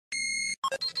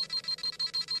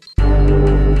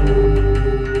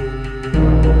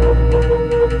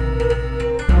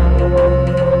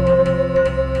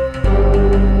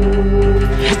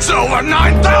It's over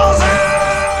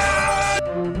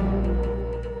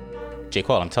 9,000! J.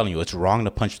 Cole, I'm telling you, it's wrong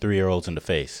to punch 3-year-olds in the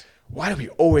face. Why do we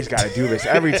always got to do this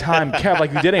every time? Kev,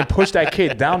 like you didn't push that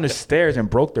kid down the stairs and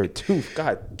broke their tooth.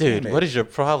 God damn Dude, it. what is your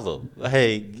problem?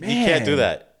 Hey, Man. you can't do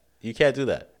that. You can't do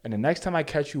that. And the next time I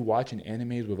catch you watching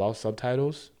animes without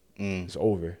subtitles, it's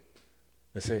over.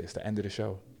 That's it. It's the end of the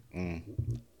show.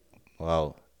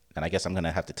 Well, and I guess I'm going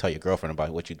to have to tell your girlfriend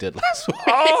about what you did last week.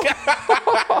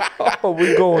 Oh,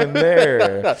 we going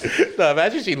there. No,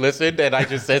 imagine she listened and I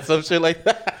just said some shit like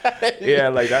that. Yeah,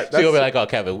 like that. She'll be like, oh,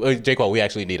 Kevin, J. Cole, we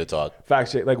actually need to talk.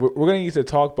 Fact shit. Like, we're going to need to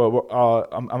talk, but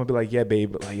I'm going to be like, yeah,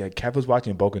 babe. But like, yeah, Kev was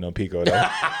watching Boku no Pico, though.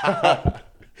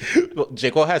 Well, J.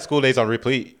 Cole had School Days on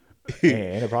repeat.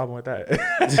 Ain't a problem with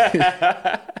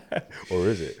that. Or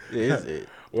is it? Is it?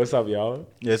 What's up, y'all?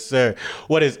 Yes, sir.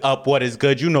 What is up? What is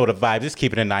good? You know the vibe. Just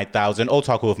keeping it 9,000.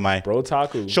 Otaku with my Bro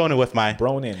Taku. Showing it with my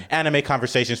Bronin. Anime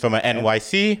conversations from an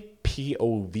NYC.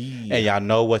 POV. And y'all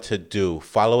know what to do.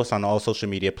 Follow us on all social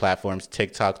media platforms,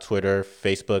 TikTok, Twitter,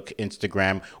 Facebook,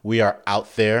 Instagram. We are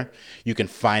out there. You can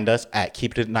find us at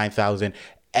Keep It at 9,000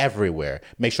 everywhere.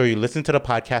 Make sure you listen to the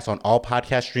podcast on all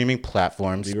podcast streaming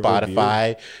platforms,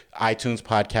 Spotify, iTunes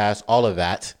podcasts, all of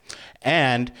that.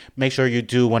 And make sure you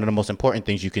do one of the most important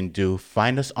things you can do.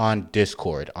 Find us on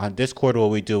Discord. On Discord, what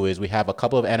we do is we have a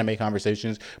couple of anime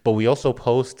conversations, but we also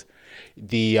post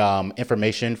the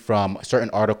information from certain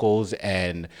articles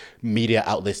and media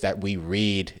outlets that we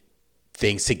read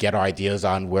things to get our ideas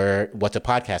on what's a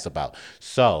podcast about.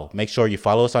 So make sure you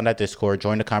follow us on that Discord,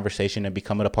 join the conversation, and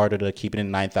become a part of the Keeping It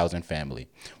 9,000 family.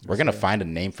 We're going to find a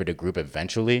name for the group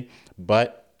eventually,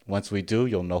 but once we do,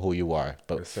 you'll know who you are.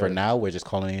 But for now, we're just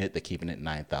calling it the Keeping It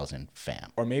 9,000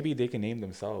 fam. Or maybe they can name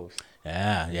themselves.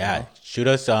 Yeah. Shoot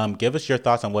us, give us your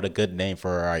thoughts on what a good name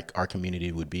for our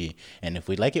community would be. And if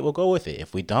we like it, we'll go with it.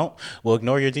 If we don't, we'll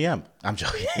ignore your DM. I'm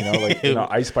joking.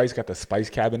 Ice Spice got the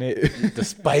Spice Cabinet. The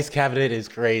Spice Cabinet is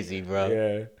crazy, bro.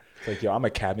 Yeah. It's like, yo, I'm a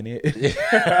cabinet.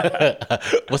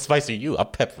 What spice are you? I'm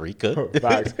paprika.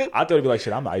 Facts. I thought it'd be like,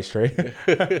 shit, I'm the ice tray.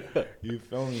 You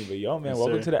feel me? But yo, man,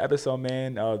 welcome to the episode,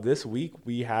 man. This week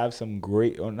we have some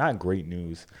not great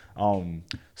news.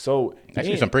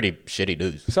 Actually, some pretty shitty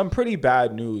news. Some pretty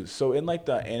bad news. So in like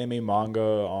the anime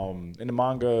manga, in the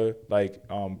manga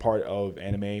part of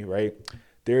anime, right?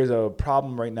 There's a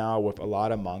problem right now with a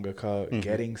lot of mangaka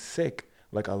getting sick.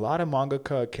 Like, a lot of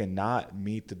mangaka cannot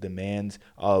meet the demands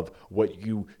of what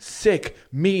you sick,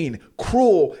 mean,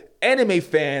 cruel anime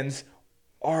fans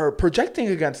are projecting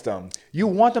against them. You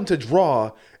want them to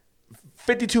draw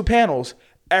 52 panels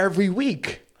every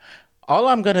week. All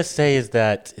I'm going to say is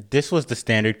that this was the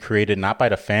standard created not by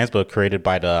the fans, but created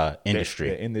by the industry.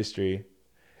 The industry.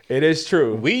 It is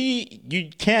true.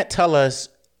 You can't tell us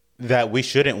that we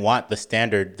shouldn't want the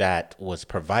standard that was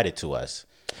provided to us.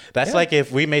 That's like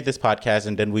if we made this podcast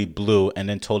and then we blew and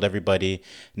then told everybody,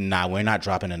 nah, we're not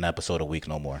dropping an episode a week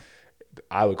no more.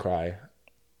 I would cry.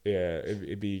 Yeah,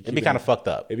 it'd be kind of fucked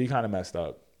up. It'd be kind of messed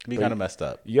up.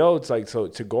 Yo, it's like, so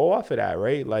to go off of that,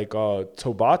 right? Like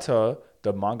Tabata,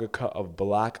 the mangaka of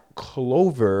Black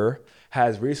Clover,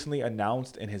 has recently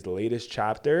announced in his latest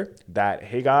chapter that,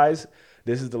 hey guys,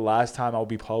 this is the last time I'll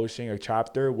be publishing a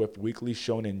chapter with Weekly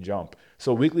Shonen Jump.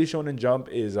 So Weekly Shonen Jump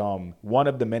is one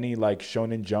of the many like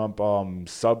Shonen Jump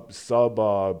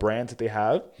sub brands that they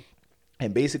have.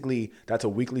 And basically that's a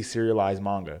weekly serialized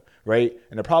manga, right?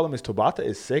 And the problem is Tabata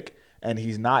is sick and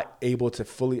he's not able to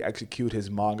fully execute his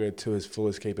manga to his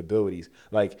fullest capabilities.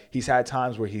 Like, he's had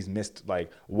times where he's missed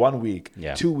like 1 week,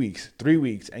 2 weeks, 3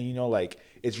 weeks. And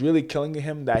it's really killing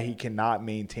him that he cannot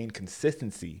maintain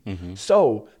consistency.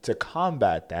 So to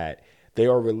combat that, they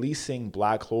are releasing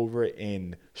Black Clover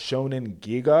in Shonen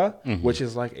Giga, which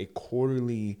is like a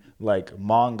quarterly like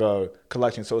manga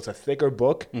collection. So it's a thicker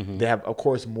book. They have, of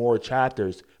course, more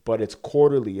chapters, but it's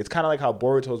quarterly. It's kind of like how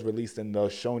Boruto's released in the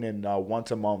Shonen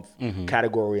once a month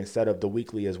category instead of the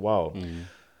weekly as well.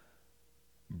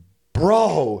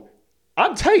 Bro,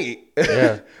 I'm tight.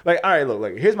 Yeah. Like, all right, look,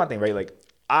 like, here's my thing, right? Like,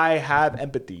 I have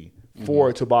empathy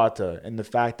for Tabata and the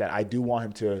fact that I do want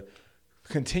him to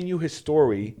continue his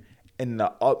story in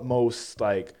the utmost,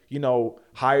 like,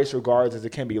 highest regards as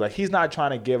it can be. Like, he's not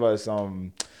trying to give us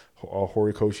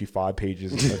Horikoshi 5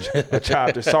 pages a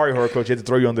chapter. Sorry, Horikoshi, I had to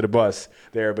throw you under the bus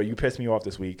there, but you pissed me off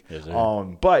this week. Yes,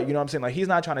 but you know what I'm saying? Like, he's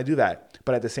not trying to do that.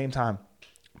 But at the same time,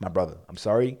 my brother, I'm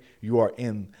sorry, you are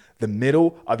in the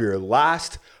middle of your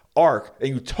last arc, and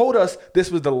you told us this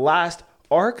was the last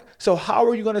arc. So how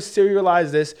are you going to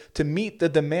serialize this to meet the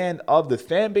demand of the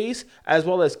fan base as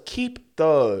well as keep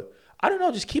the, I don't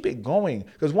know, just keep it going?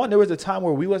 Because one, there was a time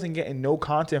where we wasn't getting no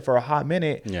content for a hot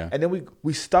minute. Yeah. And then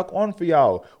we stuck on for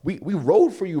y'all. We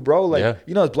rode for you, bro. Like,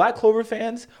 you know, as Black Clover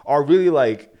fans are really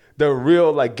like the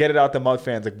real, like, get it out the mud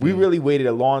fans. Like, we really waited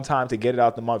a long time to get it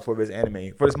out the mud for this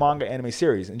anime, for this manga anime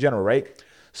series in general, right?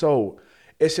 So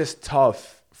it's just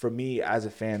tough for me as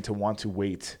a fan to want to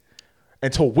wait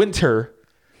until winter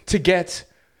to get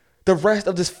the rest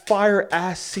of this fire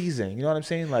ass season. You know what I'm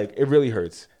saying? Like, it really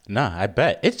hurts. Nah, I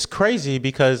bet. It's crazy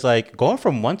because, like, going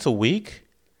from once a week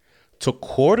to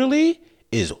quarterly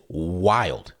is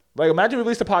wild. Like, imagine we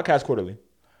released a podcast quarterly.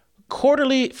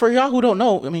 Quarterly, for y'all who don't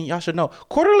know, I mean, y'all should know,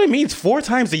 quarterly means 4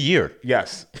 times a year.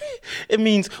 Yes. It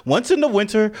means once in the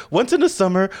winter, once in the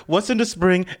summer, once in the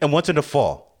spring, and once in the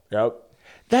fall. Yep.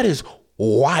 That is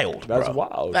wild, That's bro.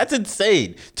 wild. That's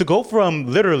insane. To go from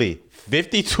literally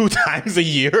 52 times a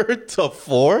year to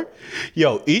 4,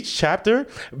 yo, each chapter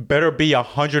better be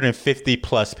 150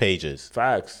 plus pages.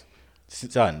 Facts.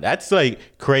 Son, that's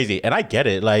like crazy. And I get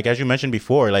it. Like, as you mentioned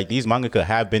before, like, these mangaka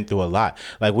have been through a lot.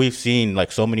 Like, we've seen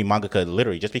like so many mangaka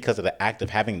literally just because of the act of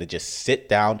having to just sit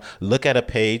down, look at a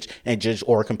page and just,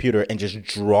 or a computer, and just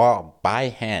draw by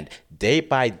hand day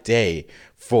by day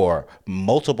for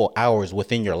multiple hours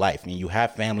within your life. I mean, you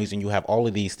have families and you have all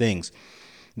of these things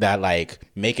that like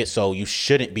make it so you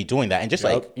shouldn't be doing that. And just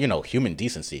like, you know, human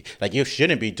decency, like, you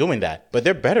shouldn't be doing that. But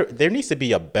there needs to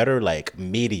be a better like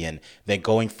median than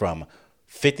going from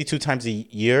 52 times a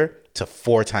year to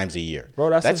 4 times a year.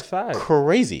 Bro, that's a fact.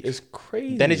 Crazy. It's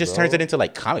crazy. Then it just bro. turns it into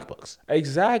like comic books.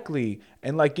 Exactly.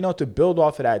 And like, you know, to build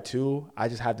off of that too, I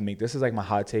just have to make, this is like my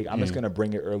hot take. I'm just going to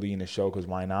bring it early in the show because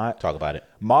why not? Talk about it.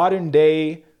 Modern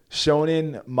day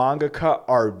shonen mangaka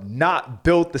are not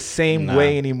built the same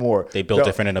way anymore. They built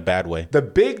different in a bad way. The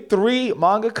big 3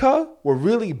 mangaka were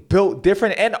really built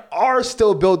different and are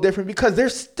still built different because they're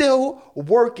still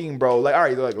working, bro. Like, all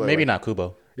right, look, Maybe not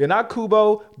Kubo. You're not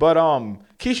Kubo, but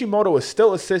Kishimoto is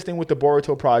still assisting with the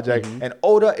Boruto project, and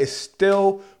Oda is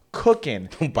still cooking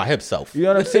By himself. You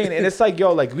know what I'm saying? And it's like,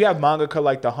 yo, like, we have mangaka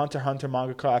like the Hunter x Hunter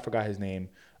mangaka. I forgot his name.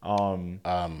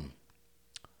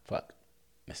 Fuck.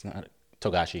 It's not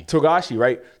Togashi. Togashi,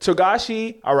 right?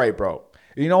 Togashi. All right, bro.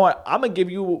 You know what? I'm gonna give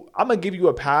you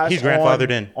a pass. He's grandfathered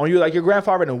in. On you, like, your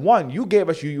grandfather in one. You gave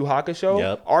us Yu Yu Hakusho,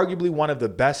 Yep. arguably one of the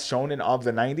best shonen of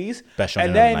the 90s. Best shonen and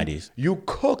of then the 90s. You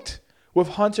cooked with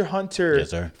Hunter x Hunter Yes,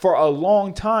 sir. for a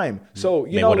long time. So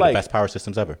you Made know, one of like, the best power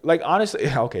systems ever. like, honestly,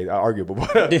 okay, arguable,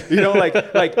 but you know, like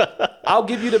I'll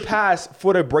give you the pass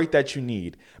for the break that you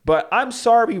need. But I'm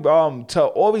sorry, to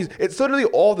always, it's literally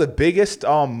all the biggest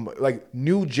like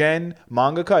new gen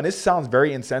mangaka, and this sounds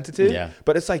very insensitive, Yeah.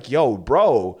 but it's like, yo,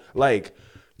 bro, like,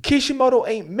 Kishimoto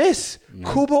ain't miss,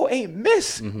 Kubo ain't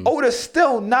miss, Oda's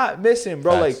still not missing,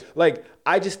 bro. Facts. Like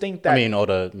I just think that, I mean,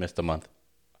 Oda missed a month.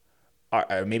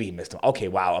 maybe he missed him. Okay,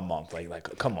 wow, a month.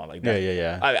 Like, come on, like that.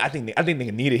 Yeah. I think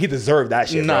they need it. He deserved that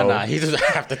shit. bro. Nah. He's just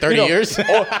after 30 You know, years.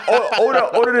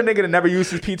 Older the nigga that never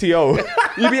used his PTO.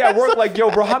 You be at work like,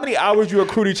 yo, bro, how many hours you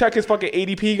accrued? You check his fucking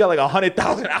ADP. He got like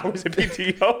 100,000 hours in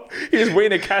PTO. He just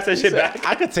waiting to cash that shit back.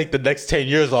 I could take the next 10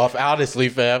 years off, honestly,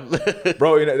 fam.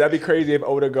 Bro, you know, that'd be crazy if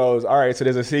Oda goes, all right, so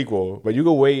there's a sequel, but you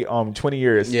go wait 20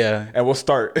 years. Yeah. And we'll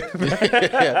start.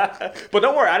 But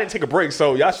don't worry, I didn't take a break,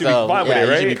 so y'all should be fine with it,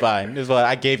 You right? should be fine. This is what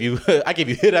I gave you. I gave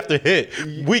you hit after hit,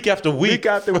 week after week,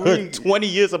 after for week. 20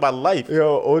 years of my life.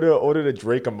 Yo, Oda the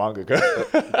Drake of mangaka.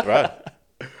 Bruh.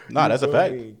 Nah, that's a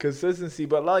fact. Consistency,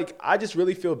 but like, I just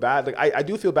really feel bad. Like, I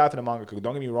do feel bad for the mangaka.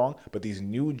 Don't get me wrong, but these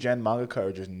new gen mangaka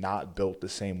are just not built the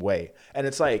same way. And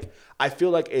it's like, I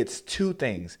feel like it's 2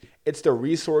 things. It's the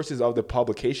resources of the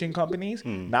publication companies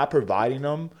not providing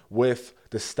them with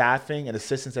the staffing and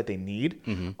assistance that they need.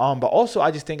 But also, I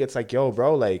just think it's like, yo,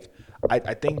 bro, like,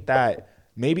 I think that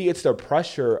maybe it's the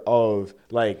pressure of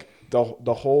like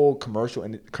the whole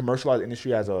commercialized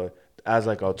industry as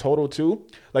like a total too.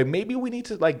 Like, maybe we need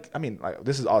to, like, I mean, like,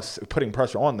 this is us putting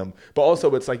pressure on them, but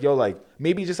also it's like, yo, like,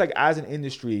 maybe just like as an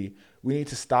industry, we need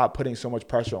to stop putting so much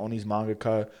pressure on these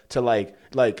mangaka to like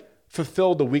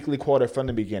fulfill the weekly quota from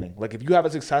the beginning. Like, if you have a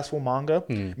successful manga,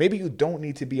 maybe you don't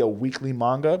need to be a weekly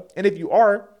manga, and if you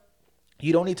are,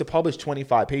 you don't need to publish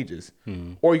 25 pages,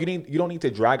 or you don't need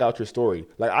to drag out your story.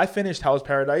 Like, I finished Hell's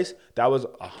Paradise. That was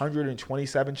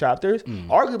 127 chapters,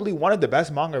 arguably one of the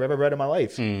best manga I've ever read in my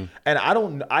life. And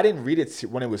I didn't read it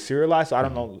when it was serialized, so I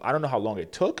don't know how long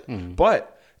it took,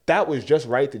 but that was just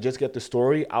right to just get the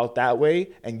story out that way,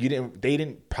 and they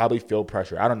didn't probably feel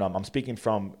pressure. I don't know. I'm speaking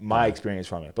from my experience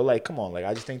from it, but like, come on, like,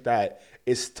 I just think that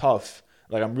it's tough.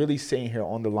 Like, I'm really sitting here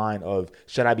on the line of,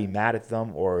 should I be mad at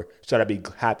them or should I be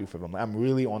happy for them? I'm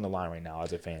really on the line right now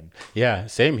as a fan. Yeah,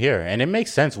 same here. And it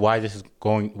makes sense why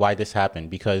this happened,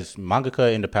 because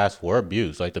mangaka in the past were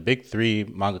abused. Like the big three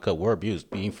mangaka were abused,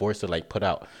 being forced to like put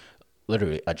out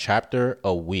literally a chapter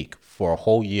a week for a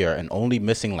whole year and only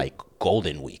missing like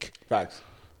Golden Week. Facts.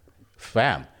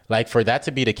 Fam. Like, for that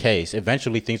to be the case,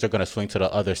 eventually things are going to swing to the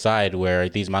other side where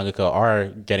these mangaka are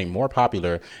getting more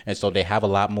popular. And so they have a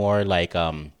lot more, like,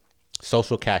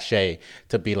 social cachet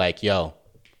to be like, yo,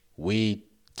 we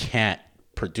can't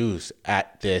produce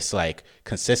at this, like,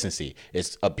 consistency.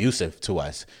 It's abusive to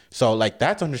us. So, like,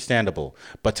 that's understandable.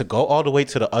 But to go all the way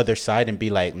to the other side and be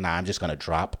like, nah, I'm just going to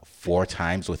drop 4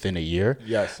 times within a year.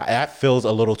 Yes. That feels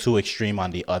a little too extreme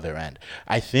on the other end.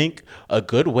 I think a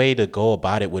good way to go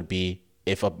about it would be,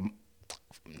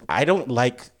 I don't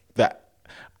like that.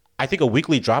 I think a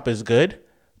weekly drop is good,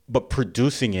 but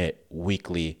producing it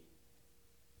weekly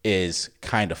is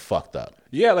kind of fucked up.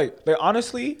 Yeah, like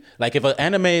honestly, Like if an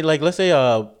anime, like let's say,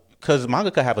 because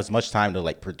mangaka have as much time to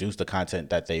like produce the content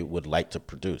that they would like to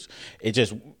produce. It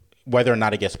just, whether or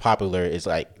not it gets popular is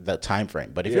like the time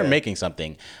frame. But if you're making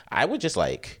something, I would just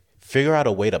like figure out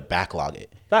a way to backlog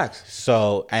it. facts.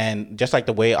 So, and just like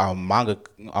the way a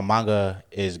manga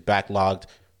is backlogged,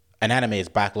 an anime is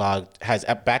backlogged, has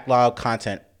a backlog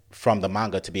content from the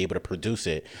manga to be able to produce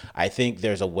it. I think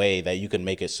there's a way that you can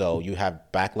make it so you have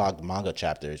backlogged manga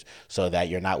chapters so that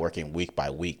you're not working week by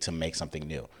week to make something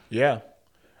new. Yeah.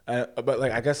 But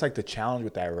like, I guess like the challenge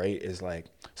with that, right, is like,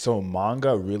 so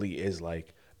manga really is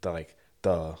like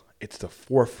it's the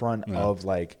forefront of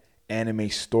like anime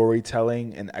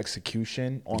storytelling and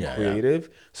execution on creative.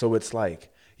 So it's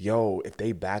like, yo, if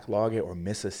they backlog it or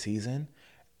miss a season,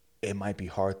 it might be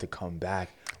hard to come back.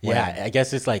 I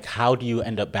guess it's like, how do you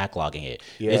end up backlogging it?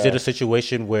 Yeah. Is it a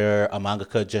situation where a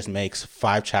mangaka just makes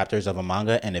 5 chapters of a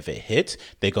manga, and if it hits,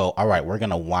 they go, all right, we're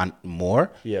going to want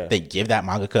more. Yeah. They give that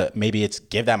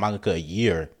mangaka a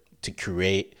year to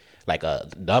create like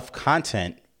enough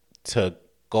content to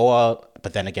go out.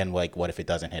 But then again, like, what if it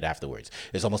doesn't hit afterwards?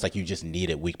 It's almost like you just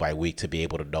need it week by week to be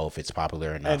able to know if it's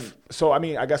popular enough. And so, I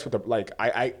mean, I guess with the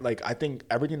I think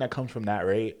everything that comes from that,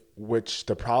 right? Which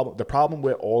the problem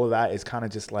with all of that is kind of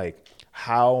just like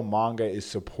how manga is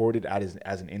supported as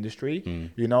an industry.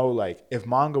 You know, like if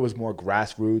manga was more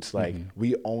grassroots, like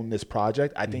we own this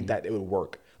project, I think that it would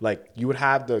work. Like you would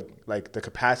have the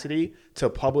capacity to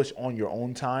publish on your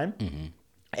own time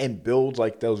and build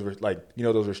like those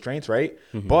those restraints, right?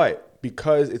 But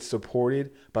because it's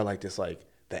supported by like this like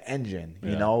the engine,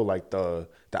 you know, like the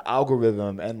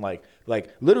algorithm and like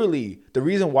literally the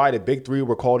reason why the big three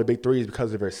were called the big three is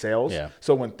because of their sales. Yeah.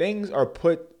 So when things are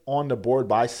put on the board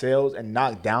by sales and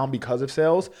knocked down because of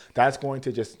sales, that's going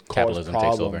to just cause Capitalism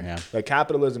problems. takes over, yeah. Like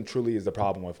capitalism truly is the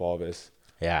problem with all this.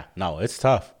 Yeah, no, it's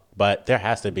tough, but there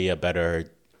has to be a better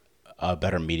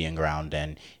median ground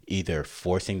than either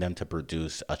forcing them to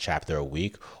produce a chapter a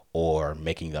week or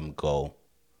making them go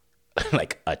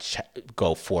like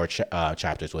go 4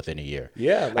 chapters within a year.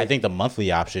 Yeah, like, I think the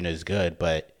monthly option is good,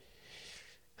 but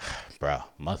bro,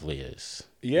 monthly is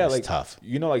like tough.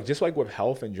 You know, like just like with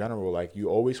health in general, like you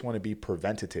always want to be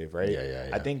preventative, right?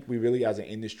 Yeah. I think we really as an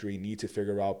industry need to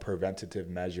figure out preventative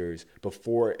measures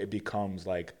before it becomes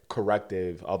like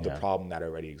corrective of the problem that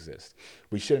already exists.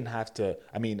 We shouldn't have to,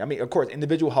 I mean, of course,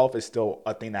 individual health is still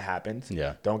a thing that happens.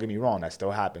 Yeah. Don't get me wrong, that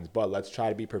still happens, but let's try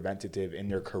to be preventative in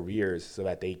their careers so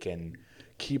that they can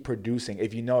keep producing.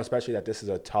 If you know, especially that this is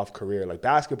a tough career, like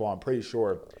basketball, I'm pretty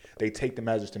sure they take the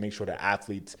measures to make sure that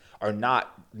athletes are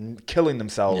not killing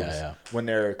themselves when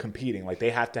they're competing. Like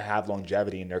they have to have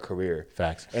longevity in their career.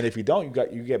 Facts. And if you don't,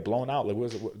 you get blown out. Like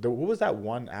what was that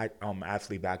one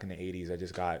athlete back in the 80s that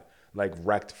just got like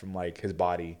wrecked from like his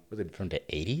body? Was it from the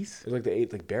 80s? It was like the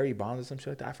like Barry Bonds or some shit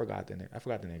like that. I forgot the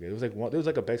nigga. It was like there was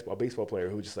like a baseball player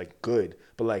who was just like good,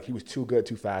 but like he was too good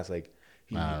too fast. Like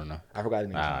I don't know. I forgot his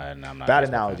name. I'm not Bad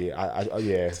analogy.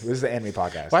 This is an anime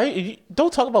podcast. Why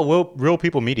don't talk about real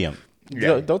people medium?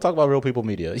 Yeah. Don't talk about real people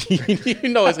media. you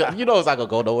know it's not gonna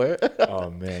go nowhere. Oh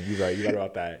man, you're right. You right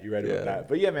about that. You're right about that.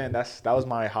 But yeah, man, that was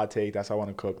my hot take. That's how I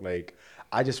want to cook. Like,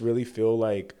 I just really feel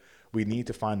like we need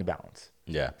to find the balance.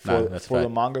 Yeah, for the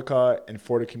mangaka and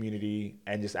for the community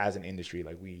and just as an industry,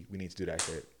 like we need to do that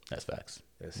shit. That's facts.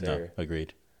 Yes, sir. No,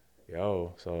 agreed.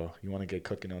 Yo, so you want to get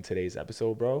cooking on today's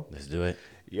episode, bro? Let's do it.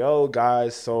 Yo,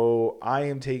 guys, so I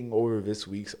am taking over this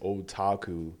week's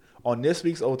Otaku. On this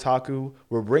week's Otaku,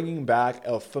 we're bringing back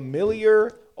a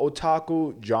familiar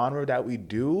otaku genre that we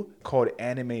do called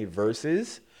anime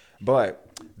versus, but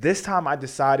this time I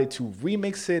decided to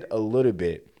remix it a little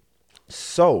bit.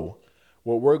 So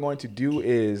what we're going to do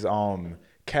is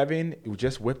Kevin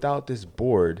just whipped out this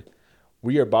board.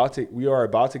 We are about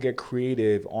to get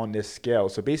creative on this scale.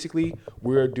 So basically,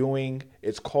 we're doing,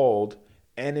 it's called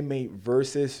Anime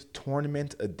versus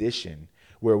Tournament Edition,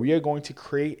 where we are going to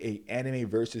create a anime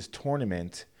versus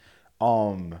tournament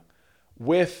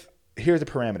with, here's the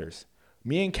parameters.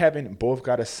 Me and Kevin both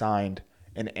got assigned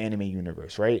an anime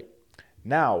universe, right?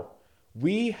 Now,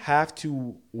 we have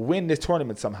to win this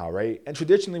tournament somehow, right? And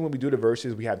traditionally, when we do the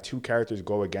verses, we have two characters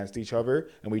go against each other,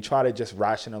 and we try to just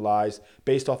rationalize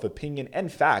based off opinion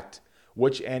and fact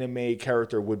which anime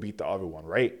character would beat the other one,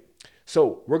 right?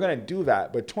 So we're gonna do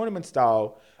that, but tournament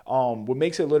style, what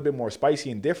makes it a little bit more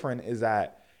spicy and different is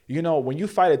that, you know, when you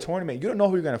fight a tournament, you don't know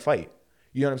who you're gonna fight.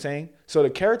 You know what I'm saying? So the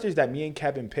characters that me and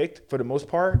Kevin picked, for the most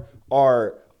part,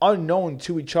 are unknown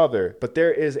to each other, but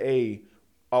there is a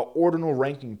ordinal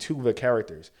ranking to the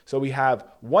characters. So we have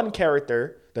one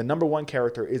character, the number one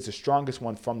character is the strongest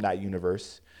one from that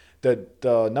universe.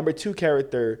 The number two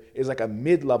character is like a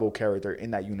mid-level character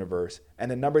in that universe. And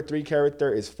the number three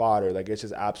character is fodder. Like, it's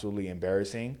just absolutely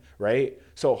embarrassing, right?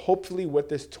 So hopefully with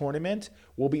this tournament,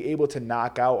 we'll be able to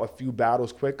knock out a few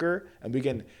battles quicker. And we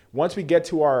can, once we get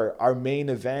to our main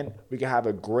event, we can have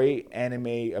a great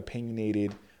anime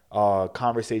opinionated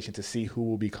conversation to see who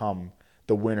will become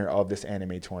the winner of this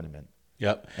anime tournament.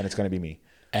 Yep. And it's going to be me.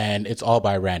 And it's all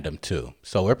by random too.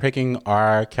 So we're picking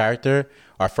our character.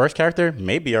 Our first character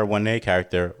may be our 1A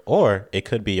character, or it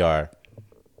could be our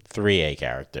 3A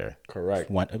character. Correct.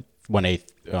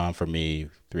 1A for me,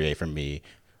 3A for me,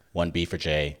 1B for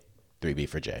Jay, 3B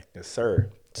for Jay. Yes, sir.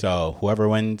 So whoever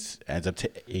wins ends up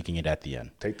taking it at the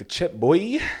end. Take the chip, boy.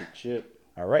 The chip.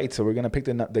 All right, so we're going to pick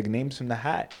the names from the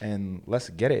hat, and let's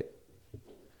get it.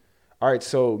 All right,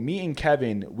 so me and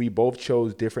Kevin, we both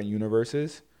chose different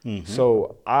universes. Mm-hmm.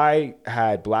 So I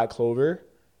had Black Clover,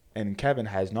 and Kevin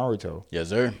has Naruto. Yes,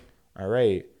 sir. All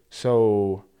right,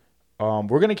 so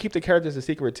we're going to keep the characters a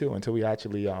secret, too, until we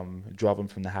actually draw them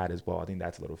from the hat as well. I think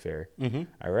that's a little fair. Mm-hmm.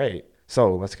 All right,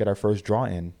 so let's get our first draw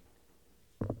in.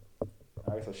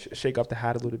 All right, so shake up the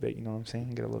hat a little bit, you know what I'm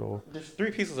saying? Get a little... There's 3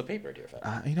 pieces of paper here.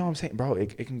 You know what I'm saying? Bro,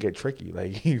 it can get tricky.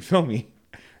 Like, you feel me?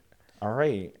 All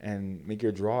right, and make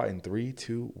your draw in 3,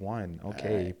 2, 1.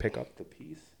 Okay, right. Pick up the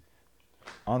piece.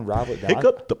 Unravel it down. Pick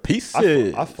up the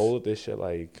pieces. I folded this shit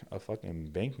like a fucking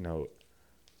banknote.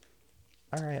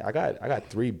 All right, I got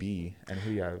 3B, and who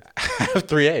you have? I have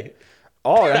 3A.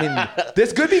 Oh, I mean,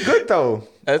 this could be good though.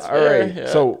 That's all fair, right. Yeah.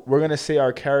 So we're gonna say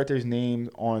our character's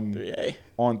name on 3A.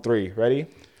 On 3. Ready?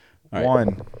 Right.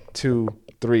 1, 2,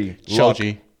 3.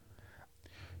 Shoji.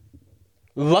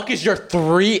 Luck is your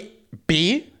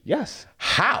 3B? Yes.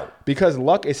 How? Because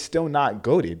Luck is still not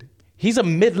goated. He's a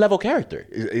mid-level character.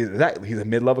 Exactly. He's a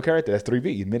mid-level character. That's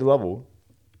 3B. He's mid-level.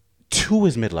 2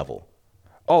 is mid-level.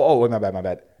 Oh, my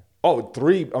bad. Oh,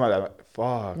 3. Oh, my bad.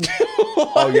 Fuck.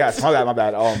 Oh, yes. My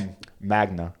bad.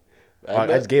 Magna. I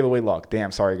just gave away Luck.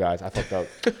 Damn, sorry, guys. I fucked up.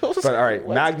 But, all right.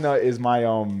 What? Magna is my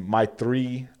my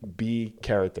 3B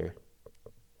character.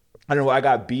 I don't know. I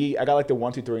got B. I got like the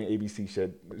 1, 2, 3 and ABC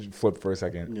shit flipped for a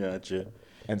second. Yeah, gotcha.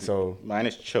 And so... Mine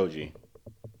is Choji.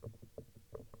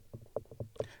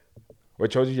 What,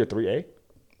 Choji's your 3A?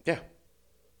 Yeah.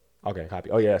 Okay,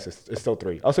 copy. Oh, yes, it's still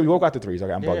 3. Oh, so we both got the 3s.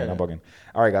 Okay, I'm bugging.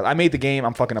 All right, guys. I made the game.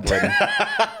 I'm fucking up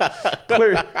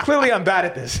already. Clearly, I'm bad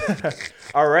at this.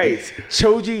 All right.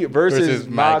 Choji versus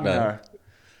Magna.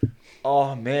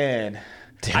 Oh, man.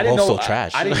 Damn, I didn't know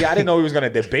trash. I didn't know we was gonna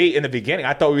debate in the beginning.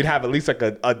 I thought we'd have at least like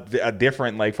a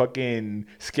different like fucking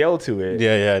scale to it.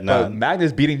 Yeah, no. But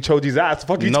Magna's beating Choji's ass.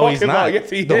 Fuck you talking about?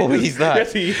 Yes, he is. No, he's not.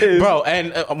 Yes, he is. Bro,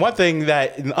 and one thing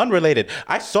that unrelated,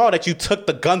 I saw that you took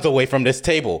the guns away from this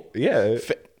table. Yeah.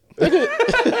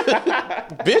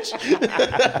 Bitch.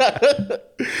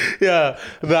 Yeah,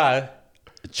 nah.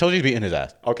 Choji's beating his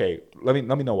ass. Okay, let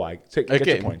me know why. Get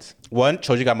your points. 1,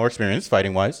 Choji got more experience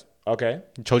fighting wise. Okay.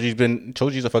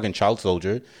 Choji's a fucking child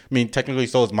soldier. I mean, technically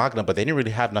so is Magna, but they didn't really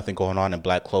have nothing going on in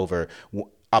Black Clover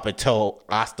up until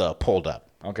Asta pulled up.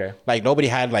 Okay. Like, nobody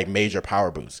had like major power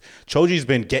boosts. Choji's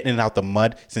been getting it out the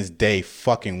mud since day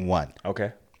fucking 1.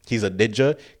 Okay. He's a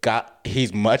ninja.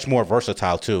 He's much more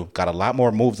versatile too. Got a lot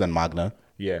more moves than Magna.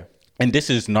 Yeah. And this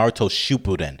is Naruto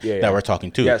Shippuden that we're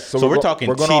talking to. Yes, so we're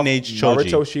talking teenage Choji.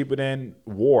 Naruto Shippuden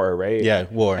War, right? Yeah,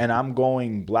 War. And I'm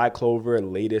going Black Clover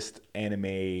latest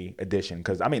anime edition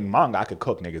because I mean manga I could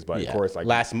cook niggas, but of course like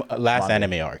last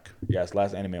anime arc. Yes,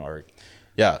 last anime arc.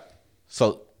 Yeah.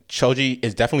 So Choji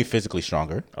is definitely physically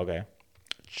stronger. Okay.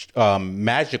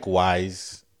 Magic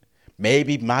wise,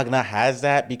 maybe Magna has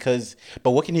that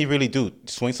but what can he really do?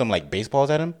 Swing some like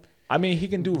baseballs at him? I mean, he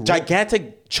can do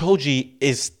Gigantic Choji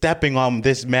is stepping on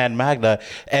this man Magna,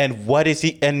 and what is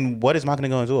Magna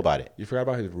going to do about it? You forgot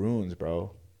about his runes,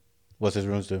 bro. What's his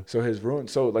runes do? So his rune,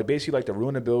 like basically like the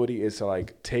rune ability is to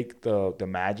like take the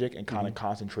magic and kind of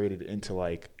concentrate it into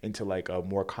like a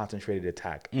more concentrated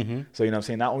attack. So you know what I'm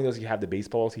saying? Not only does he have the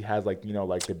baseballs, he has like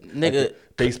like the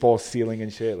baseball ceiling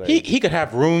and shit. Like, he could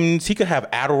have runes. He could have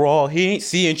Adderall. He ain't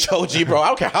seeing Choji, bro. I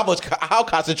don't care how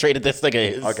concentrated this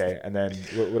nigga is. Okay, and then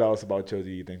what else about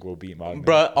Choji you think will beat Magna?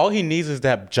 Bro, all he needs is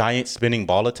that giant spinning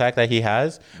ball attack that he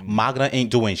has. Magna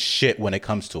ain't doing shit when it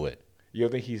comes to it. You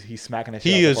don't think he's smacking that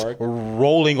shit He out is the park?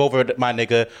 rolling over my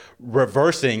nigga,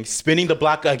 reversing, spinning the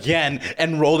block again,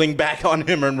 and rolling back on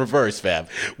him in reverse, fam.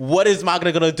 What is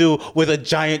Magna gonna do with a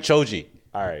giant Choji?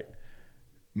 All right.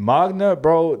 Magna,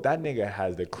 bro, that nigga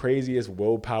has the craziest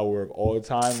willpower of all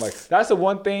time. Like, that's the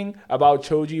one thing about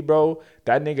Choji, bro.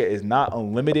 That nigga is not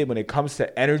unlimited when it comes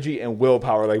to energy and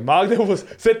willpower. Like, Magna will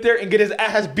sit there and get his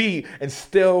ass beat and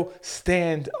still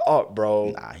stand up, bro.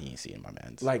 Nah, he ain't seeing my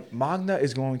man. Like, Magna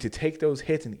is going to take those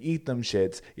hits and eat them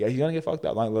shits. Yeah, he's gonna get fucked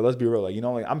up. Like, let's be real. Like, you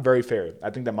know, like, I'm very fair. I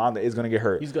think that Magna is gonna get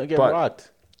hurt. He's gonna get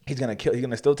rocked. He's gonna kill. He's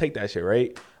gonna still take that shit,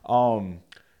 right?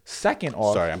 Second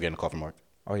off. Sorry, I'm getting a call from work.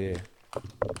 Oh yeah.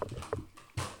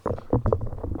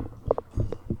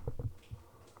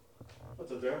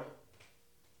 What's up, Daryl?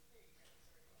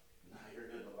 Nah, you're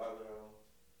good. No bother at all.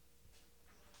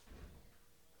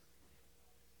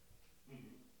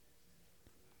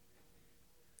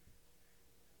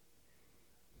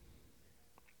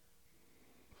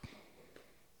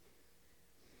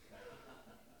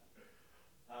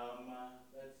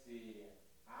 Let's see.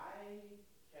 I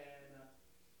can.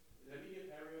 Let me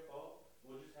give Harry a call.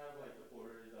 We'll just have like the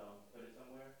porters put it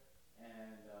somewhere,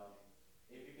 and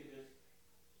if you could just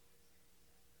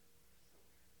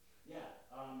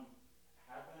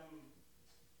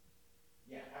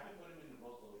have him put him in the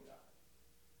Black Clover job.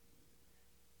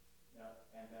 Yeah,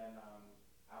 and then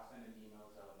I'll send an email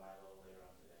to Milo later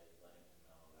on today, letting him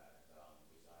know that we still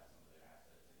have some of their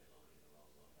assets and they're located in the Black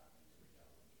Clover job and to reach out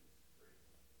when he's free.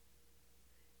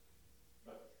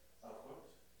 But of course,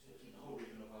 there's no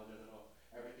reason to apologize at all.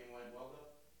 Everything went well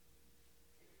though.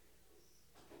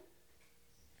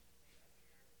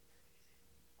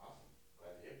 Awesome.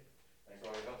 Glad to hear. Thanks for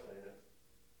all your help today, though.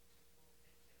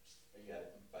 You got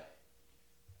it. Bye.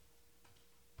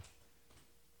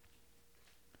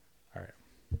 All right.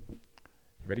 You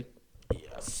ready?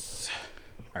 Yes.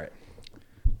 All right.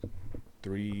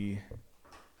 3,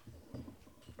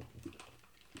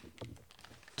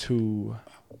 2,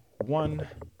 1.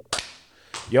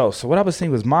 Yo, so what I was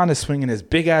saying was Mana swinging his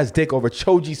big ass dick over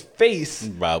Choji's face.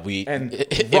 Bro, And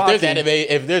if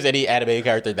there's any anime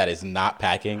character that is not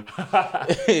packing,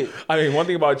 I mean, one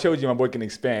thing about Choji, my boy can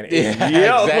expand. yeah,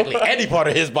 Yo. exactly, any part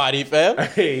of his body, fam.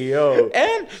 Hey, yo.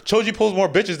 And Choji pulls more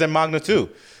bitches than Magna too.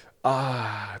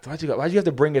 Why'd you have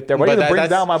to bring it there? Why'd you have to bring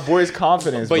down my boy's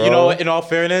confidence, But bro? you know what? In all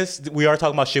fairness, we are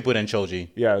talking about Shippuden and Choji.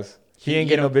 Yes. He ain't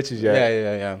getting no bitches yet.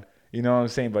 Yeah. You know what I'm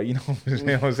saying? But you know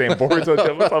what I'm saying? Boruto,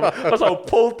 let's all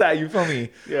pull that, you feel me?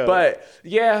 Yeah. But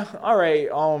yeah, all right.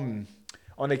 On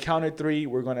the count of 3,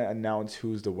 we're gonna announce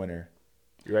who's the winner.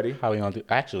 You ready? How we gonna do?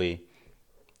 Actually,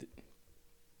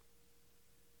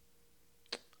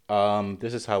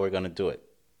 this is how we're gonna do it.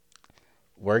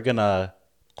 We're gonna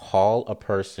call a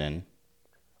person.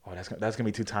 Oh, that's gonna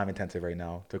be too time intensive right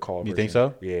now to call. You think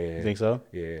so? Yeah. You think so?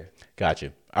 Yeah. Got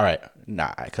you. All right.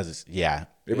 Nah, because It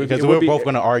because would we're be- both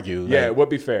gonna argue. Yeah, like- it would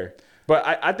be fair. But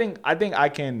I think I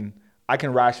can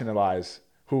rationalize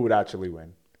who would actually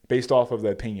win based off of the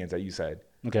opinions that you said.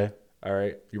 Okay. All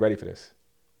right, you ready for this?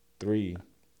 3,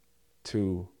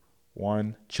 2,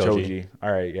 1. Choji.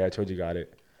 All right, yeah, Choji got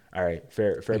it. All right,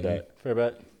 fair bet. Fair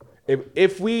bet.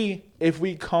 If we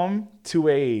come to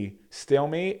a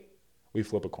stalemate, we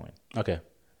flip a coin. Okay.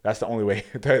 That's the only way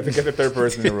to get the third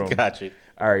person in the room. Got you.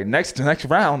 All right, next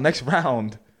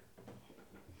round.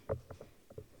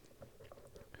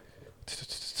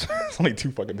 It's only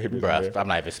 2 fucking papers. in Bruh, there. I'm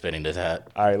not even spinning this hat.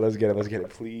 All right, let's get it,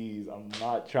 please. I'm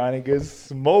not trying to get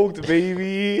smoked,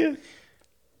 baby.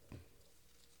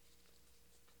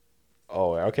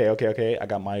 Oh, okay. I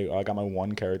got my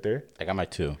one character. I got my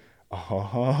 2.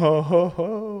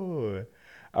 Oh.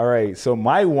 All right, so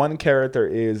my one character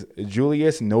is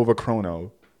Julius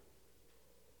Novachrono,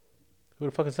 Who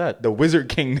the fuck is that? the Wizard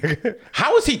King. Nigga.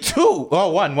 How is he 2?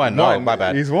 Oh, one. No, my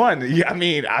bad. He's 1. Yeah, I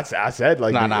mean, I said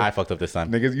like Nah, nigga, I fucked up this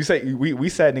time. niggas. You say we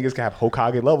said niggas can have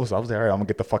Hokage levels. So I was like, all right, I'm gonna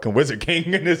get the fucking Wizard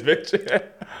King in this bitch.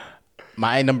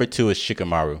 My number 2 is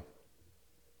Shikamaru.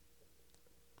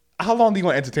 How long do you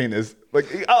want to entertain this? Like,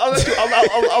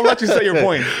 I'll let you say your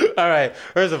point. All right.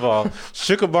 First of all,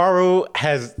 Shikamaru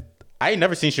has I ain't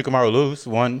never seen Shikamaru lose.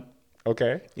 One,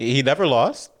 Okay. he never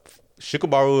lost.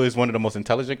 Shikamaru is one of the most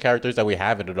intelligent characters that we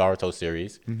have in the Naruto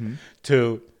series.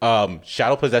 Two,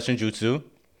 shadow possession jutsu.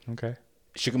 Okay.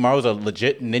 Shikamaru's a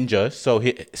legit ninja, so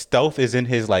stealth is in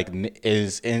his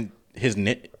his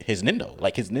nindo.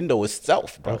 Like his nindo is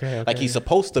stealth, bro. Okay, like he's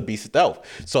supposed to be stealth.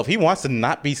 So if he wants to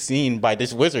not be seen by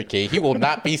this Wizard King, he will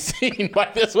not be seen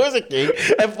by this Wizard King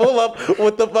and pull up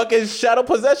with the fucking shadow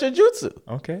possession jutsu.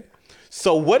 Okay.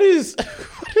 So what is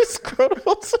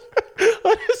Kronos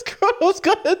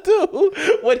gonna do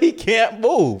when he can't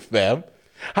move, fam?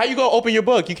 How you gonna open your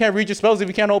book? You can't read your spells if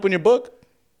you can't open your book.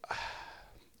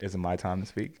 Is it my time to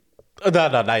speak? No,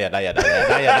 not yet.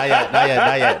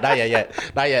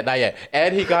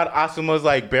 And he got Asuma's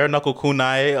like bare knuckle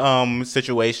kunai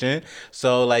situation.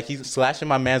 So like he's slashing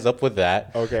my man's up with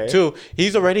that. Okay. Two,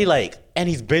 he's already like, and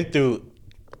he's been through.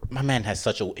 My man has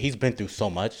he's been through so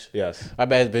much. Yes. My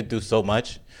man's been through so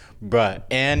much. Bruh,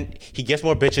 and he gets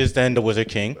more bitches than the Wizard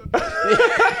King.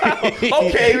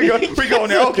 Okay, we go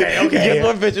there. Okay. He gets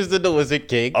more bitches than the Wizard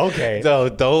King. Okay. So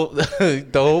don't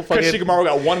Because fucking Shikamaru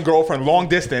got one girlfriend long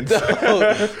distance.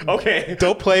 Okay.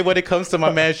 don't play when it comes to my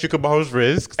man Shikamaru's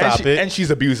risk. Stop it. And she's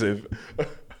abusive.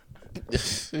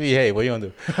 Hey, what you gonna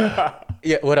do?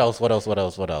 Yeah. What else?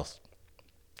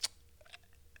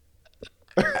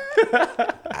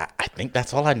 I think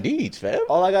that's all I need, fam.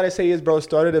 All I gotta say is, bro,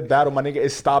 started a battle. My nigga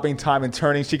is stopping time and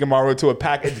turning Shikamaru to a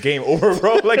pack. It's game over,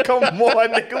 bro. Like, come on,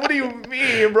 nigga. What do you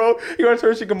mean, bro? You gonna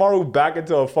turn Shikamaru back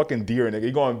into a fucking deer, nigga.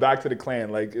 You going back to the clan.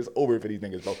 Like, it's over for these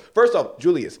niggas, bro. First off,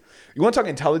 Julius. You wanna talk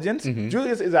intelligence?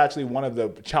 Julius is actually one of the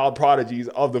child prodigies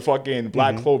of the fucking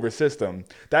Black Clover system.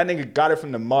 That nigga got it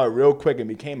from the mud real quick and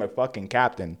became a fucking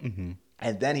captain.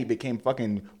 And then he became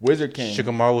fucking Wizard King.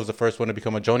 Shikamaru was the first one to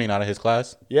become a Jonin out of his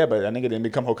class. Yeah, but that nigga didn't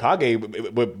become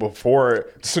Hokage before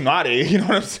Tsunade. You know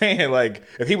what I'm saying? Like,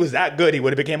 if he was that good, he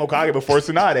would have became Hokage before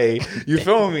Tsunade. You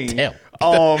feel me? Damn.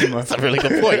 That's a really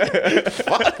good point.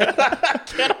 Fuck. I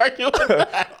can't argue with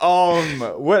that.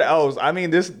 What else? I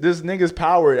mean, this nigga's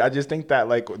power. I just think that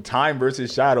like time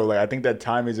versus Shadow. Like, I think that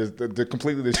time is just the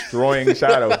completely destroying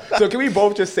Shadow. So can we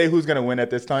both just say who's gonna win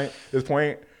at this point?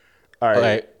 All right.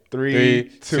 Okay. 3,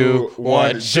 2,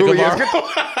 1.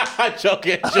 Shikamaru.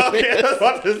 Joking. Okay, I was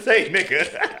about to say, nigga.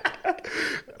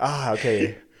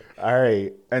 Okay. All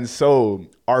right. And so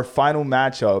our final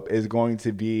matchup is going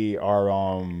to be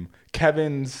our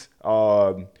Kevin's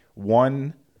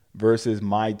 1 versus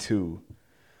my 2.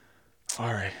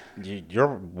 All right.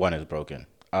 Your 1 is broken.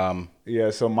 Yeah,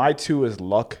 so my 2 is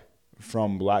Luck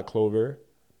from Black Clover.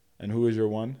 And who is your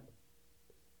 1?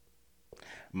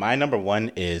 My number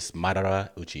 1 is Madara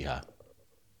Uchiha.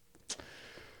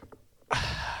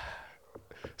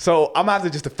 So I'm gonna have to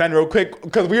just defend real quick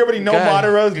because we already know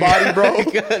Madara's body, bro.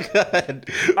 Good.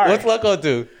 What's Luck gonna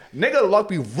do? Nigga Luck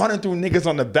be running through niggas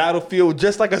on the battlefield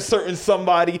just like a certain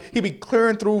somebody. He be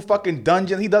clearing through fucking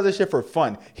dungeons. He does this shit for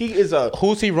fun. He is a...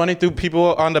 Who's he running through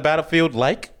people on the battlefield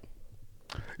like?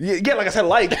 Yeah, like I said,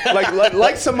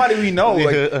 like somebody we know.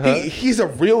 Like he's a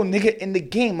real nigga in the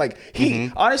game. Like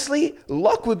he honestly,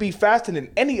 Luck would be faster than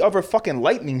any other fucking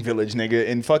Lightning Village nigga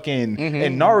in fucking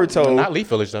in Naruto. Not Leaf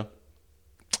Village though.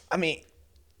 I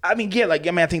mean, yeah, like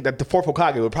I think that the fourth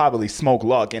Hokage would probably smoke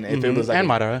Luck, and if it was like and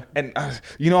Madara, and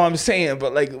you know what I'm saying.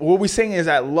 But like what we're saying is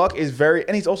that Luck is very,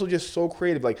 and he's also just so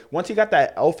creative. Like once he got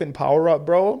that elfin power up,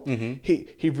 bro,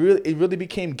 it really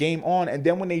became game on. And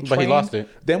then when they trained, but he lost it.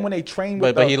 Then when they trained,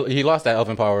 but he lost that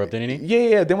elfin power up, didn't he?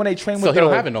 Yeah. Then when they trained, so he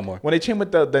don't have it no more. When they trained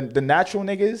with the natural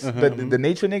niggas, the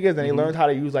nature niggas, and they learned how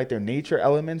to use like their nature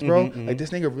elements, bro. Like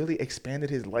this nigga really expanded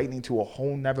his lightning to a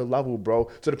whole nother level, bro.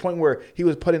 To the point where he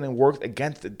was putting in work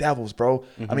against the devils, bro.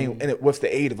 I mean, and with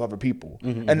the aid of other people.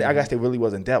 And I guess they really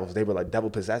wasn't devils. They were like devil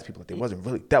possessed people. They wasn't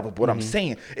really devils. But what I'm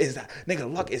saying is that nigga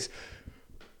Luck is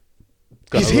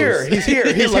He's here,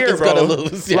 bro.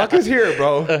 Luck is here,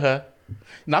 bro.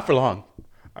 Not for long.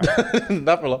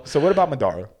 Not for long. So what about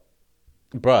Madara?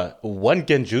 Bruh, one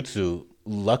genjutsu,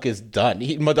 Luck is done.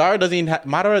 Madara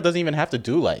doesn't even have to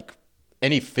do like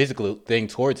any physical thing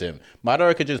towards him.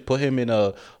 Madara could just put him in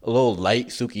a little light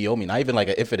Tsukiyomi, not even like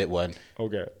an infinite one.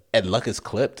 Okay. And Luck is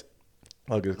clipped.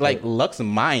 Like Luck's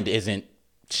mind isn't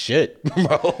shit,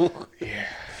 bro. Yeah.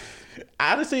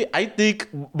 Honestly, I think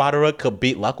Madara could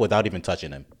beat Luck without even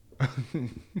touching him.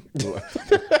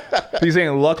 He's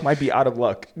saying Luck might be out of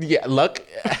luck. Yeah, Luck.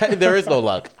 There is no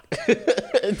luck.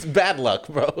 It's bad luck,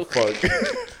 bro. Fuck.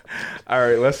 All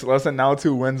right, let's announce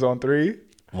who wins on 3.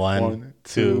 1,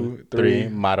 2, 3.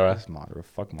 Madara. That's Madara.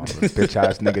 Fuck Madara. Bitch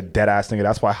ass nigga, dead ass nigga.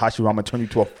 That's why Hashirama turned you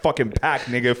to a fucking pack,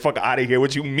 nigga. Fuck out of here.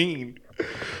 What you mean?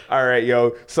 All right,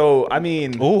 yo. So I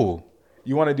mean, ooh,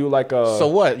 You want to do like a... So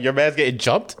what? Your man's getting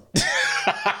jumped?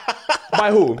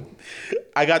 By who?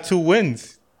 I got 2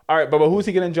 wins. All right, but who's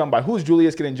he getting jumped by? Who's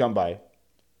Julius getting jumped by?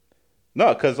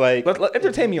 No, because like... Let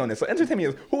entertain me on this. Entertain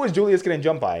me. Who is Julius getting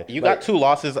jumped by? You got 2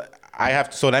 losses.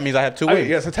 So that means I have 2 wins.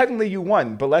 Yeah, so technically you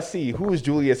won, but let's see. Who is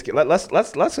Julius? Let's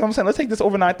take this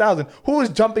over 9,000. Who is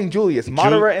jumping Julius?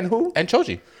 Madara and who? And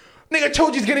Choji. Nigga,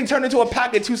 Choji's getting turned into a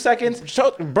pack in 2 seconds.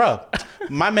 Bruh,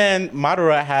 my man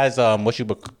Madara has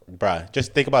bruh,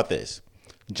 just think about this.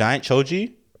 Giant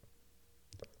Choji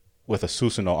with a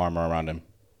Susanoo armor around him.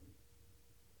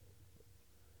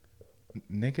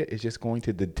 Nigga is just going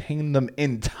to detain them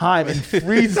in time and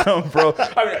freeze them, bro.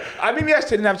 I mean, maybe I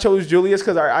shouldn't have chose Julius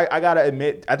because I gotta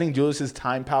admit, I think Julius's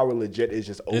time power legit is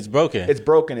just OP. It's broken. It's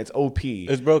broken. It's OP.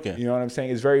 It's broken. You know what I'm saying?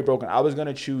 It's very broken. I was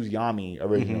gonna choose Yami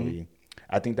originally. Mm-hmm.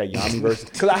 I think that Yami versus...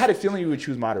 Because I had a feeling you would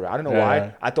choose Madara. I don't know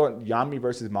why. I thought Yami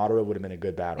versus Madara would have been a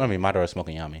good battle. I mean, Madara's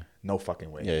smoking Yami. No fucking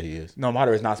way. Yeah, he is. No,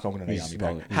 Madara is not smoking in the He's Yami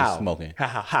smoking. pack. How? He's smoking.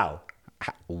 How?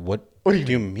 What do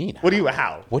you mean? What do you...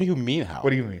 How? What do you mean how? What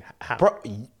do you mean? How? Bro,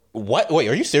 what? Wait,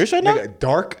 are you serious right now? Nigga,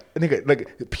 dark... Nigga,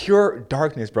 like, pure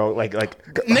darkness, bro. Like...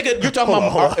 Nigga, you're talking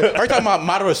about... Are you talking about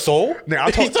Madara's soul?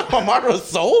 Nigga, He's talking about Madara's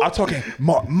soul? I'm talking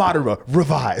Madara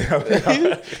revive.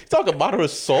 He's talking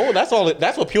Madara's soul? That's all.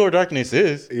 That's what pure darkness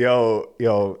is. Yo,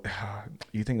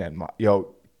 you think that...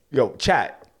 Yo,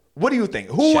 chat. What do you think?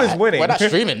 Who is winning? We're not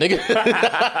streaming, nigga.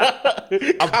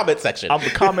 Comment section. I'm the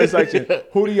comment section.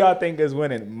 Who do y'all think is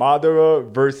winning?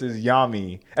 Madara versus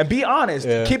Yami. And be honest.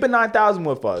 Yeah. Keep it 9,000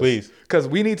 with us. Please. Because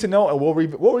we need to know, and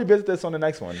we'll revisit this on the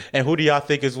next one. And who do y'all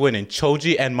think is winning?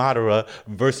 Choji and Madara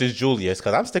versus Julius.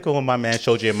 Because I'm sticking with my man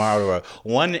Choji and Madara.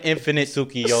 One infinite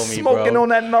Tsukiyomi, bro. Smoking on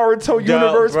that Naruto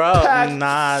universe pack.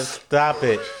 Nah, stop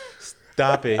it.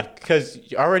 Stop it. Because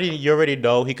you already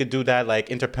know he could do that,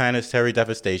 like, interplanetary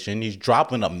devastation. He's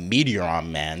dropping a meteor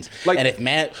on man. Like, and if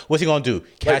man, what's he going to do?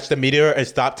 Catch the meteor and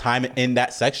stop time in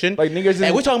that section? Like, niggas...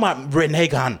 And we're talking about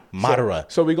Rinnegan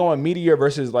Madara. So we going meteor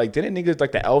versus, like, didn't niggas,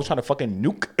 like, the elves trying to fucking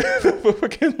nuke?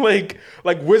 Fucking,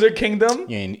 like Wizard Kingdom?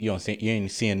 You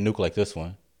ain't seeing nuke like this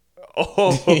one.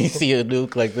 Oh. You ain't see a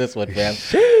nuke like this one, fam.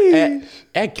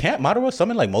 And can't Madara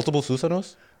summon, like, multiple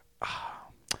Susanos?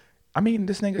 I mean,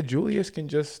 this nigga Julius can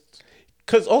just...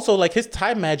 Because also, like, his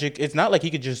time magic, it's not like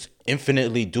he could just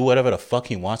infinitely do whatever the fuck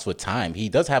he wants with time. He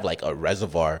does have, like, a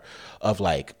reservoir of,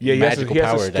 like, magical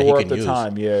power that he can use.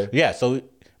 Time, yeah, so,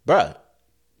 bruh,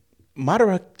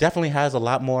 Madara definitely has a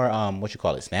lot more,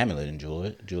 stamina than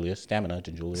Julius.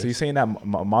 So you saying that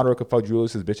Madara could fuck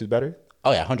Julius's bitches better?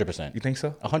 Oh, yeah, 100%. You think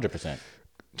so? 100%.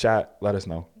 Chat, let us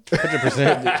know.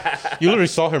 100%. You literally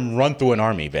saw him run through an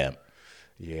army, fam.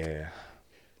 Yeah.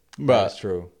 Bro, that's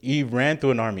true. He ran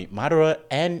through an army. Madara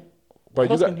and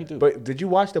what else can he do? But did you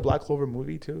watch the Black Clover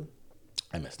movie too?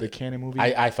 I missed the canon movie.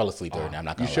 I fell asleep during it. I'm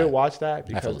not gonna lie. You should watch that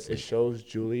because it shows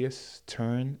Julius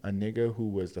turn a nigga who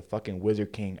was the fucking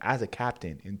Wizard King as a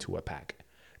captain into a pack.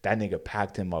 That nigga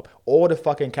packed him up. All the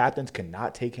fucking captains could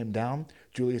not take him down.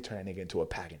 Julius turned that nigga into a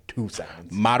pack in 2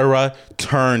 seconds. Madara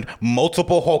turned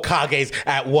multiple Hokages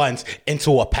at once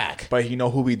into a pack. But you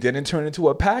know who we didn't turn into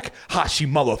a pack? Hashi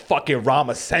motherfucking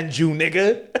Rama Senju,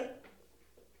 nigga.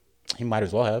 He might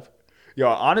as well have. Yo,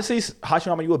 honestly,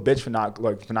 Hashirama, you a bitch for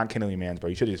not killing your man, bro.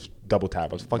 You should just double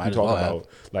tap. What the fuck you talking about?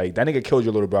 Like, that nigga killed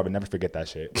your little brother. Never forget that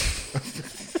shit.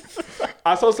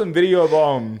 I saw some video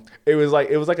of it was like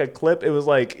a clip. It was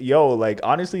like, yo, like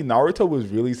honestly, Naruto was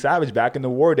really savage back in the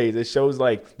war days. It shows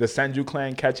like the Senju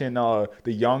clan catching the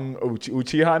young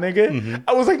Uchiha nigga. Mm-hmm.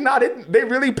 I was like, nah, they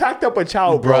really packed up a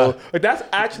child, bro. Like that's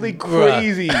actually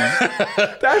crazy.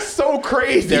 That's so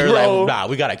crazy, They're bro. Like, nah,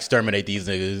 we gotta exterminate these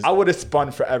niggas. I would have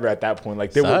spun forever at that point.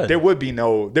 Like there would be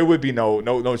no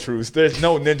truce. There's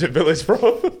no ninja village,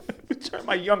 bro. Turn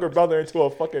my younger brother into a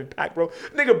fucking pack, bro.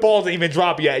 Nigga balls ain't even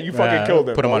drop yet. You fucking killed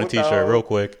him. Put him on a t-shirt real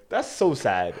quick. That's so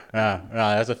sad. Nah,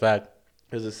 that's a fact.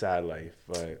 It's a sad life,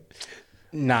 but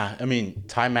nah. I mean,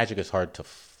 time magic is hard to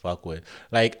fuck with.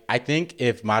 Like, I think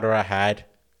if Madara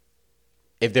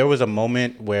if there was a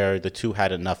moment where the two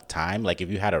had enough time, like if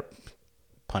you had a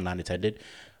pun not intended,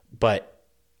 but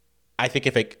I think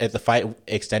if the fight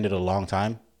extended a long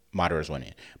time, Madara's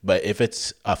winning. But if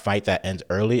it's a fight that ends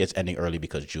early, it's ending early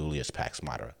because Julius packs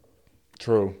Madara.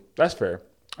 True. That's fair.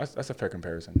 That's a fair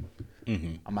comparison.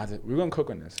 Mm-hmm. We're gonna cook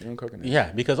on this.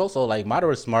 Yeah, because also like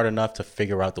Madara is smart enough to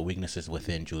figure out the weaknesses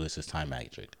within Julius's time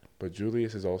magic. But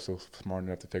Julius is also smart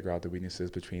enough to figure out the weaknesses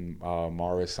between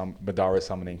Madara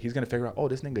summoning. He's gonna figure out, oh,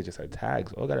 this nigga just had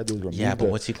tags. All I gotta do is remove. Yeah, but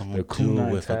what's he gonna do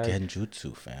with a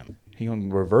genjutsu, fam? He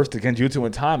gonna reverse the genjutsu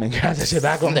in time and catch that shit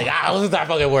back on. Like, how does that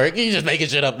fucking work? You just making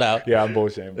shit up now. Yeah, I'm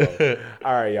bullshitting, bro.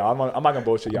 All right, y'all. I'm not gonna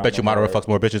bullshit y'all. I bet you Madara fucks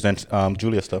more bitches than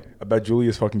Julius though. I bet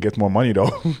Julius fucking gets more money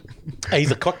though. Hey, he's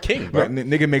a cook king, bro.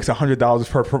 Nigga makes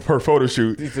 $100 per photo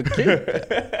shoot. He's a king.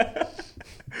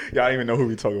 Y'all don't even know who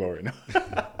we talking about right now.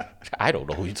 I don't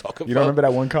know who you're talking about. You don't remember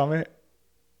that one comment?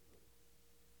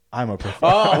 I'm a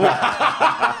professional. Oh.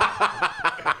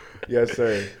 Yes,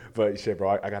 sir. But shit,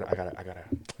 bro, I gotta,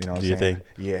 you know what I'm saying? Thing.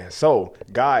 Yeah. So,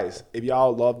 guys, if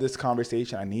y'all love this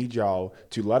conversation, I need y'all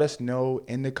to let us know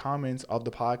in the comments of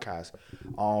the podcast.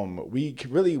 We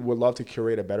really would love to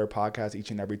curate a better podcast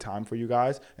each and every time for you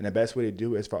guys, and the best way to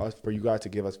do is for you guys to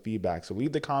give us feedback. So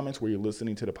leave the comments where you're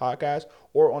listening to the podcast,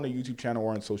 or on the YouTube channel,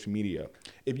 or on social media.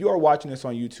 If you are watching this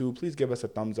on YouTube, please give us a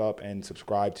thumbs up and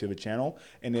subscribe to the channel.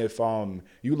 And if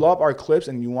you love our clips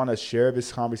and you want to share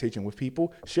this conversation with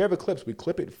people, share the clips. We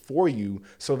clip it for you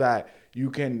so that you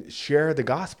can share the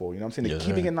gospel. You know what I'm saying? The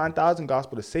Keeping It 9,000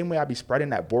 gospel, the same way I be spreading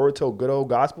that Boruto good old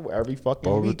gospel every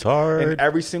fucking week. And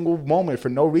every single moment for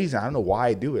no reason. I don't know why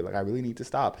I do it. Like, I really need to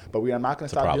stop. But what I'm not going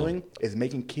to stop doing is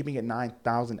making Keeping It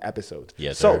 9,000 episodes.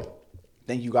 Yes, so, sir.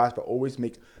 Thank you guys for always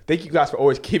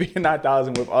keeping it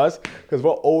 9,000 with us, because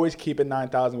we'll always keep it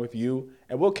 9,000 with you.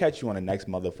 And we'll catch you on the next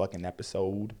motherfucking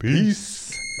episode.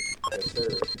 Peace. Yes, sir.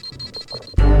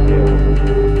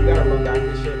 You gotta run back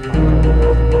this shit.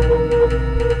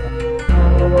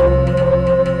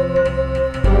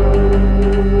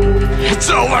 It's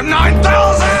over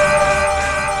 9,000!